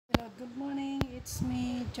Good morning, it's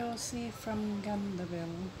me, Josie from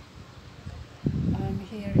Gandaville. I'm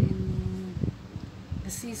here in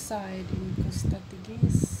the seaside in Costa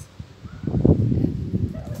Teguise,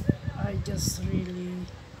 and I just really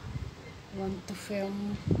want to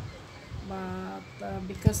film, but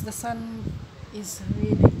because the sun is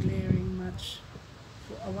really glaring much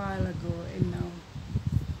for a while ago and now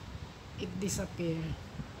it disappeared,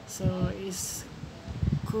 so it's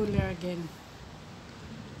cooler again.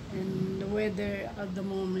 And the weather at the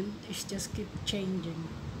moment is just keep changing,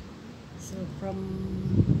 so from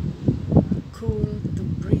cool to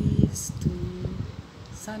breeze to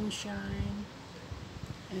sunshine,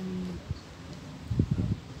 and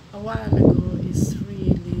a while ago it's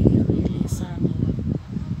really sunny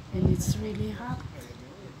and it's really hot.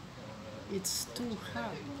 It's too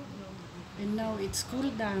hot, and now it's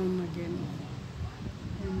cooled down again,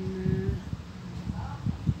 and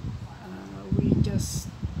we just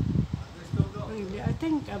really, I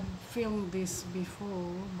think I've filmed this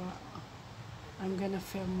before, but I'm gonna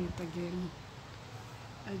film it again.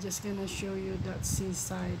 I'm just gonna show you that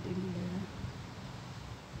seaside in there.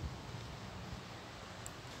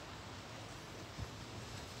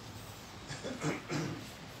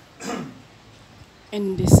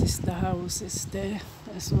 And this is the houses there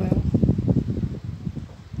as well.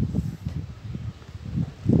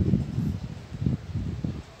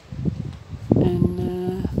 And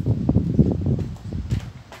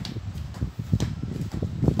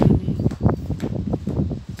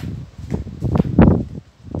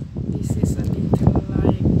this is a little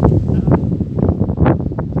like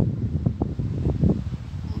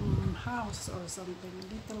house or something,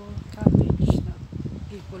 little cottage that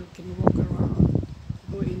people can walk around,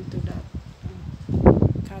 go into that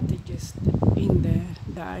cottages in there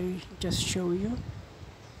that I just show you.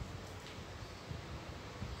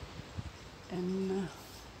 And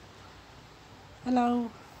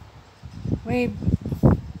hello, wave.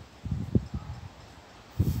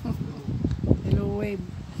 Hello, wave.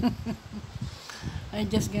 I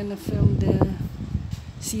just gonna film the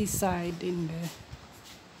seaside in there.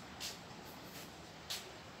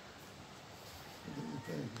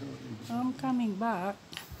 I'm coming back.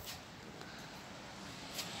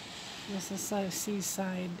 This is a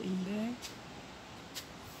seaside in there.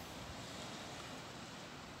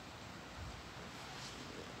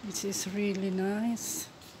 This is really nice.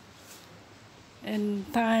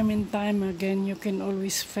 And time again, you can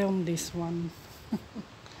always film this one.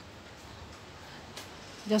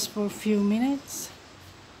 Just for a few minutes.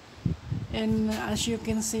 And as you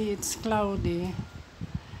can see, it's cloudy.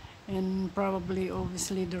 And probably,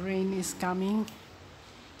 obviously, the rain is coming.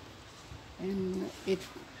 And it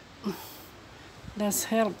does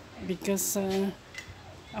help because a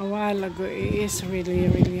while ago it is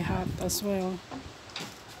really hot as well.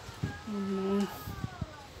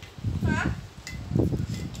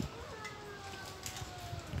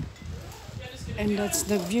 And that's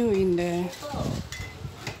the view in there.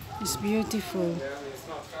 It's beautiful.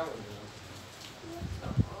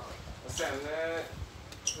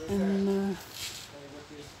 And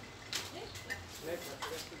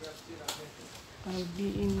I'll be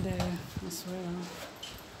in there as well.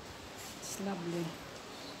 It's lovely.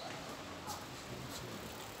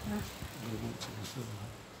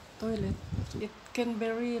 Toilet. It can be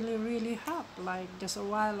really hot. Like just a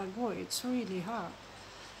while ago, it's really hot.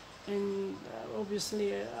 And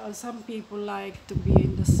obviously, some people like to be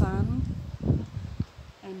in the sun,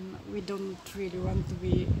 and we don't really want to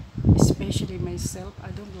be. Especially myself,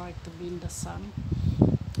 I don't like to be in the sun.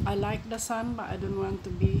 I like the sun, but I don't want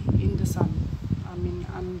to be in the sun. I mean,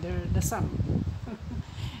 under the sun.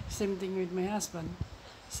 Same thing with my husband.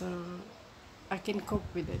 So I can cope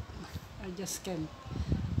with it. I just can't.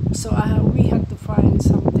 So we had to find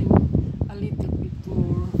something a little bit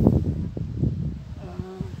more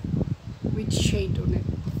with shade on it.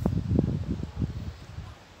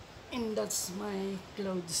 And that's my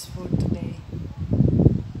clothes for today.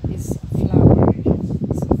 It's flowery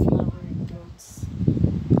clothes.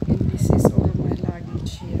 And this is all my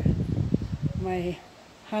luggage here. My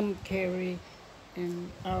hand carry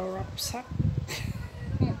and our rucksack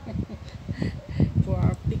for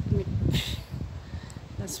our picnic.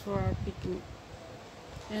 That's for our picnic.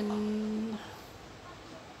 And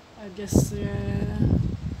I just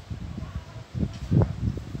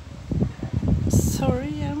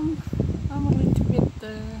sorry, I'm a little bit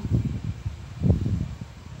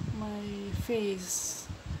my face.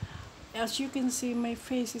 As you can see, my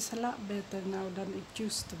face is a lot better now than it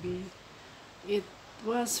used to be. It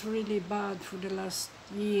was really bad for the last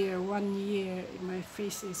year, 1 year. My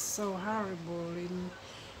face is so horrible, and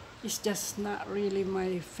It's just not really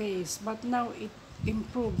my face, but now it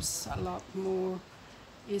improves a lot more.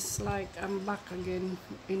 It's like I'm back again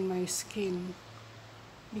in my skin,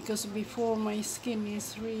 because before my skin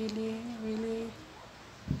is really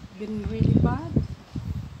been really bad,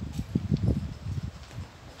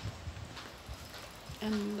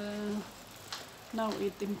 and now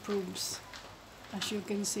it improves. As you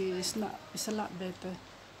can see, it's a lot better.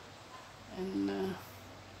 And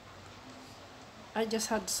I just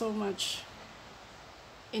had so much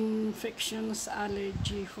infections,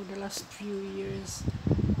 allergy for the last few years,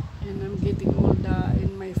 and I'm getting older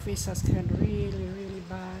and my face has got really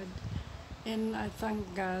bad, and I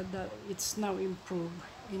thank God that it's now improved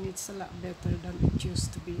and it's a lot better than it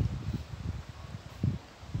used to be.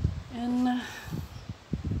 And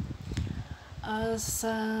as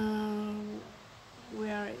we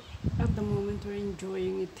are at the moment, we're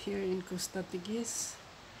enjoying it here in Costa Teguise,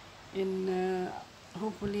 and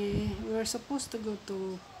hopefully we were supposed to go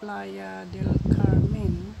to Playa del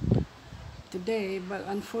Carmen today, but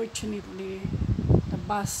unfortunately the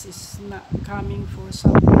bus is not coming for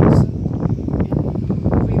some reason,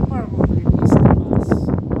 and we probably missed the bus.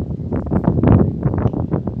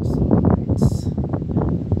 So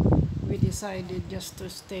we decided just to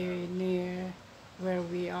stay near where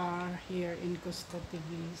we are here in Costa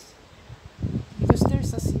Teguise, because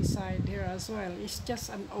there's a seaside here as well. It's just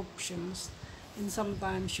an option, and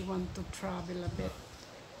sometimes you want to travel a bit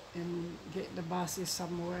and get the buses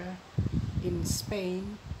somewhere in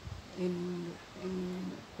Spain, in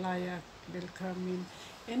Playa del Carmen,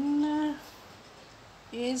 and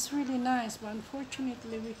it's really nice, but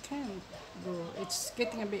unfortunately we can't go. It's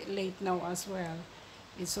getting a bit late now as well.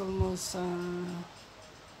 It's almost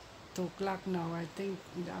 2 o'clock now, I think,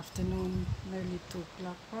 in the afternoon, nearly 2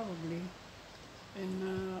 o'clock probably.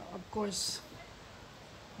 And of course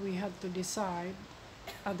we have to decide,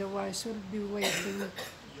 otherwise we're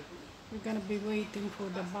gonna be waiting for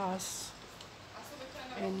the bus,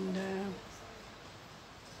 and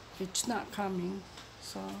it's not coming,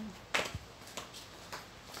 so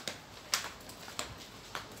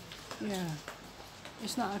yeah,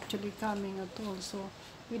 it's not actually coming at all, so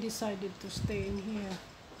we decided to stay in here.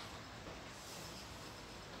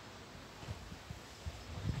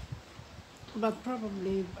 But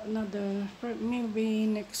probably maybe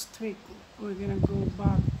next week we're gonna go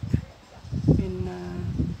back and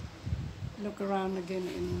look around again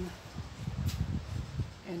in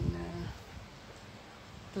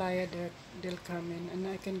Playa del Carmen, and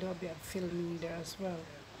I can do a bit of filming there as well.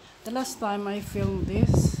 The last time I filmed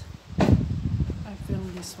this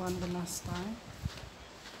one the last time,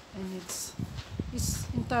 and it's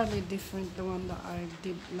entirely different the one that I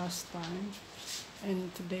did last time.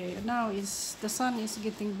 And today, now the sun is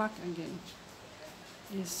getting back again.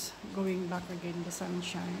 It's going back again, the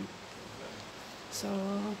sunshine. So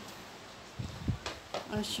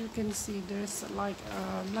as you can see, there's like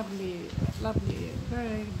a lovely,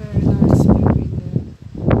 very nice view in there.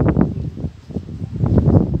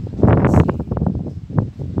 See,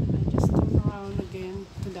 I just turn around again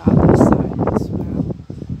to the other side as well.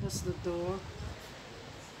 That's the door,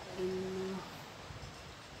 and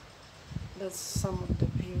that's some of the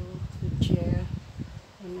view, the chair,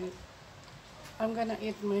 and I'm gonna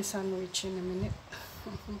eat my sandwich in a minute.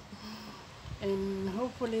 And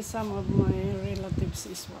hopefully some of my relatives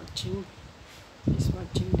is watching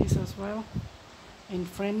this as well, and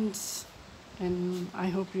friends, and I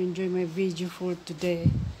hope you enjoy my video for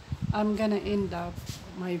today. I'm gonna end up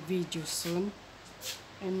my video soon,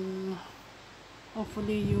 and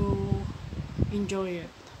hopefully you enjoy it.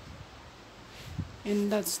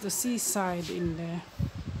 And that's the seaside in there,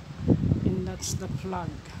 and that's the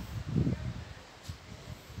flag.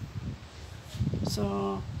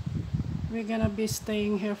 So we're gonna be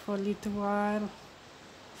staying here for a little while,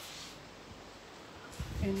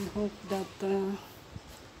 and hope that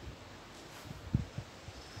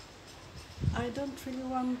I don't really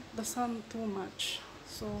want the sun too much,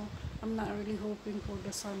 so I'm not really hoping for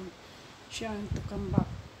the sun shine to come back,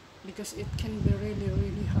 because it can be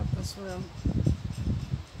really hot as well.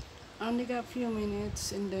 I only got a few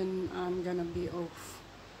minutes and then I'm gonna be off.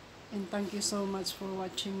 And thank you so much for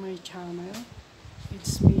watching my channel.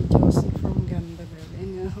 It's me, Josie from Gandabel,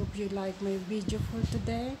 and I hope you like my video for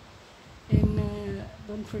today. And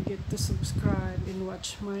don't forget to subscribe and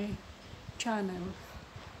watch my channel.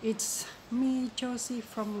 It's me, Josie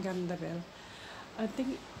from Gandabel. I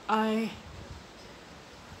think I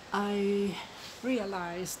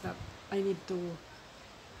realized that I need to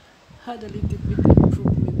had a little bit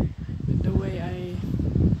improvement with the way I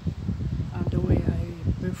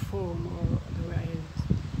perform, or the way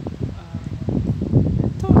I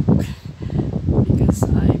talk.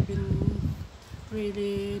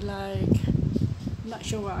 really like not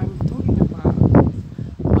sure what I'm talking about,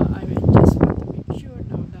 but I just want to make sure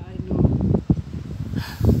now that I know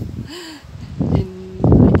and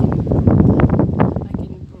I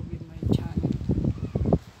can improve in my channel.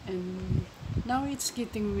 And now it's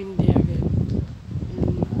getting windy again,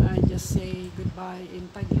 and I just say goodbye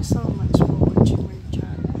and thank you so much for watching my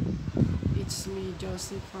channel. It's me,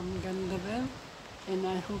 Josie from Gandabel, and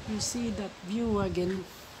I hope you see that view again,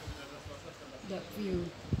 that view.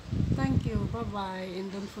 Thank you, bye bye,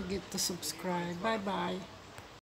 and don't forget to subscribe. Bye bye.